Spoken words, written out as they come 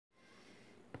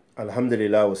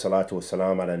Alhamdulillah wa salatu wa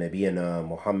salam ala nabiyyina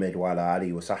Muhammad wa ala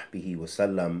alihi wa sahbihi wa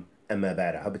sallam. Amma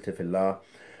ba'da. Habita fillah.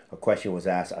 A question was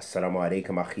asked, Assalamu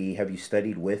alaikum akhi. Have you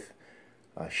studied with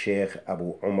Shaykh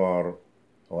Abu Umar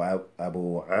or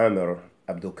Abu Amir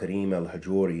Abdul Karim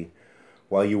al-Hajuri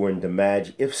while you were in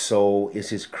Damaj? If so, is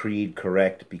his creed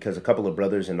correct? Because a couple of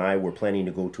brothers and I were planning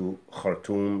to go to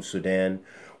Khartoum, Sudan,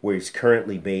 where he's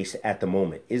currently based at the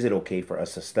moment. Is it okay for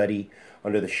us to study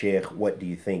under the Shaykh? What do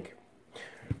you think?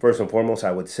 First and foremost, I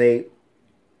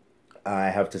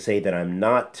have to say that I'm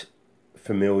not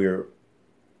familiar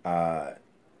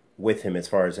with him as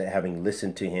far as having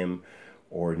listened to him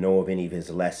or know of any of his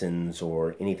lessons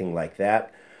or anything like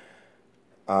that.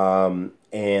 And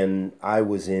I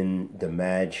was in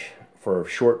Damaj for a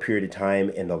short period of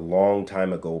time and a long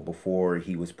time ago before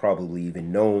he was probably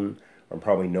even known, or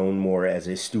probably known more as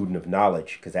a student of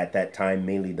knowledge, because at that time,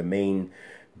 mainly the main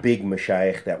big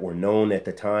mashayikh that were known at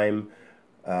the time,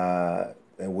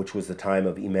 which was the time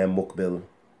of Imam Muqbil,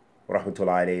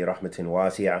 rahmatullahi alayhi, rahmatin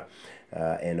wasi'ah,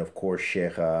 and of course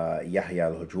Sheikh Yahya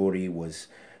al-Hajuri was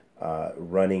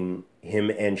running, him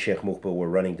and Sheikh Muqbil were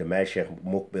running Damaj. Sheikh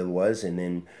Muqbil was,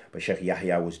 but Sheikh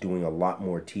Yahya was doing a lot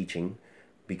more teaching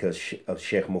because of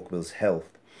Sheikh Muqbil's health.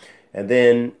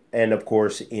 And of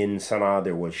course in Sana'a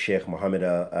there was Sheikh Muhammad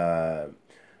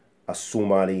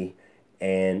as-Sumali,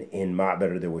 and in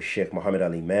Ma'bar there was Sheikh Muhammad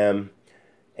al-Imam,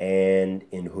 and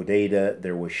in Hudayda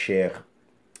there was Sheikh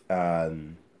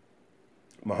Muhammad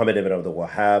ibn Abdul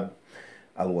Wahhab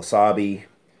al-Wasabi,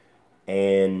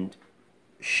 and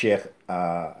Sheikh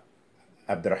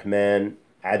Abdurrahman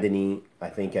Adani, I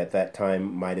think at that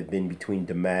time might have been between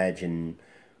Damaj and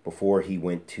before he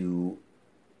went to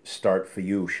start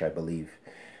Fayush, I believe,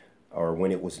 or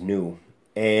when it was new.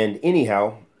 And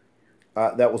anyhow,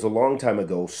 that was a long time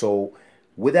ago. So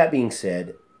with that being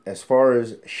said, as far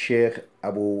as Sheikh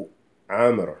Abu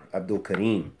Amr Abdul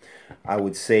Karim, I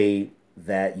would say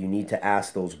that you need to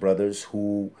ask those brothers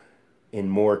who, in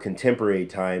more contemporary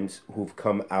times, who've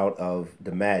come out of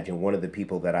Damaj. And one of the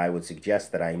people that I would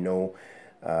suggest that I know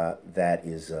that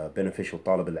is beneficial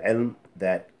talib al-ilm,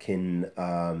 that can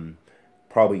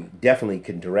probably definitely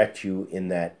can direct you in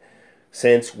that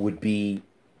sense, would be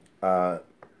the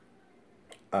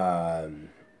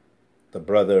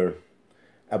brother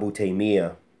Abu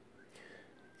Taymiyyah.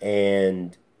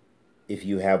 And if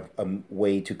you have a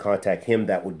way to contact him,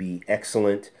 that would be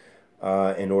excellent,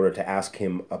 in order to ask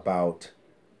him about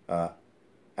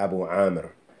Abu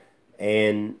Amr.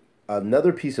 And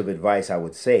another piece of advice I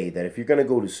would say, that if you're going to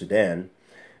go to Sudan,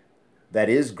 that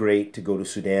is great to go to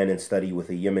Sudan and study with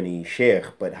a Yemeni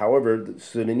Shaykh, but however, the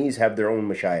Sudanese have their own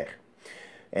mashayikh.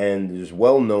 And there's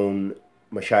well-known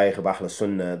mashayikh of Ahl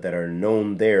Sunnah that are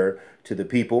known there to the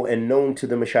people and known to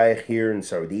the mashayikh here in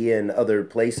Saudi and other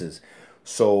places.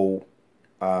 So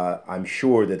I'm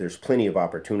sure that there's plenty of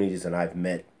opportunities, and I've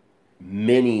met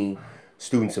many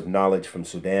students of knowledge from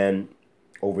Sudan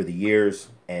over the years,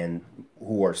 and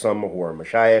who are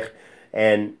mashayikh,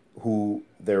 and who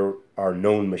there are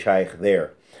known mashayikh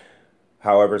there.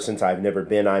 However, since I've never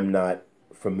been, I'm not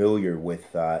familiar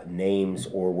with names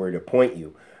or where to point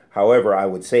you. However, I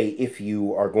would say if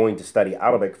you are going to study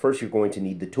Arabic, first you're going to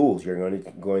need the tools. You're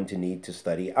going to need to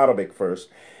study Arabic first.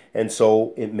 And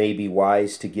so it may be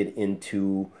wise to get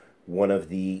into one of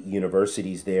the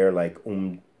universities there, like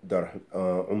Durman,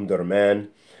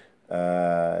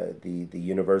 the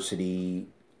university.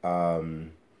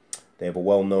 They have a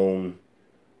well-known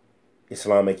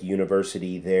Islamic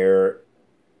university there.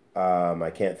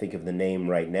 I can't think of the name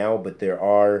right now, but there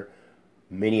are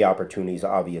many opportunities,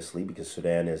 obviously, because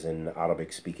Sudan is an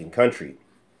Arabic-speaking country.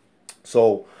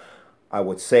 So I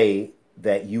would say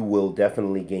that you will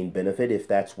definitely gain benefit if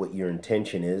that's what your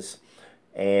intention is,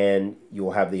 and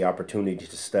you'll have the opportunity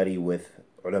to study with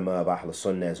ulama of Ahl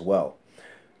Sunnah as well.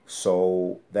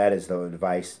 So that is the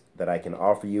advice that I can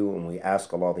offer you, and we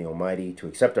ask Allah the Almighty to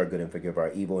accept our good and forgive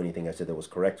our evil. Anything I said that was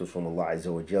correct was from Allah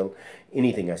Azza wa Jal.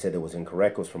 Anything I said that was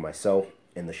incorrect was from myself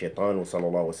and the shaitan. Wa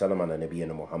sallallahu wa sallam ala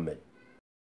nabiyyina Muhammad.